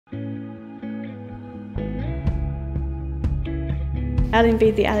Elin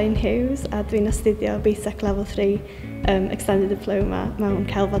fi di Elin Hughes a dwi'n astudio Basic Level 3 Extended Diploma mewn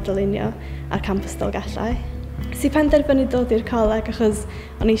celfod dylunio ar campus Dolgellau. Si penderfynu dod i'r coleg achos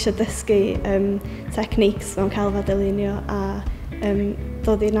o'n i eisiau dysgu techniques mewn celfod dylunio a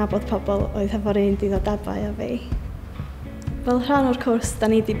dod i'r nabod pobl oedd hefo'r un diddordebau â fi. Fel rhan o'r cwrs,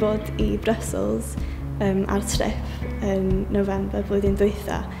 da ni wedi bod i Brussels ar trip yn November blwyddyn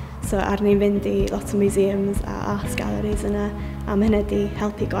dwytha. So ar ni'n fynd i lot o museums a art galleries yna, a mae hynny wedi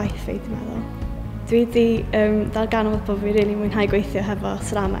helpu gwaith fi, dwi'n meddwl. Dwi wedi darganfod bod fi'n rili mwynhau gweithio hefo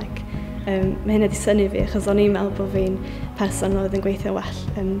cerameg. Mae hynny wedi synnu fi achos o'n i'n meddwl bod fi'n person oedd yn gweithio well,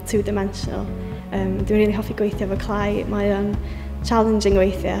 two-dimensional. Dwi'n rili hoffi gweithio efo clai, mae o'n challenging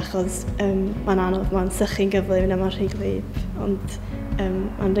weithio achos mae'n anodd, mae'n sychu'n gyflym a mae'n rhy glyb, ond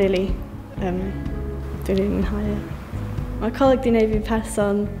mae'n rili, dwi'n rili mwynhau. Mae'r coleg wedi gwneud fi'n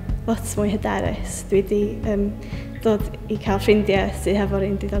person lot mwy hyderus. Dwi wedi dod i cael ffrindiau sydd hefo'r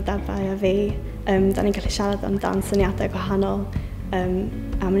un diddordebau a fi. Da ni'n gallu siarad amdan syniadau gwahanol a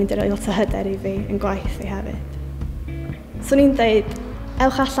mae'n rhoi lot o hyder i fi yn gwaith fi hefyd. So ni'n dweud,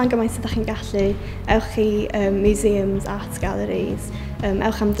 ewch allan gymaint sydd chi'n gallu, ewch i museums, art galleries,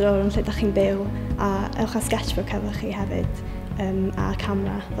 ewch am dro yn lle ydych chi'n byw a ewch a sketchbook efo chi hefyd a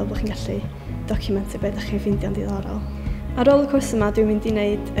camera fel bod chi'n gallu documentio beth ydych chi'n ffeindio'n diddorol. Ar ôl y cwrs yma, dwi'n mynd i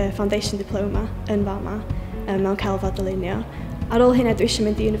wneud Foundation Diploma yn fama mewn celfod dylunio. Ar ôl hynny, dwi eisiau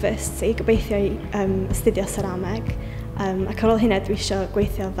mynd i university, gobeithio i astudio cerameg. Ac ar ôl hynny, dwi eisiau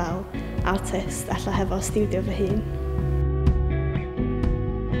gweithio fel artist, ella hefo studio fy hun.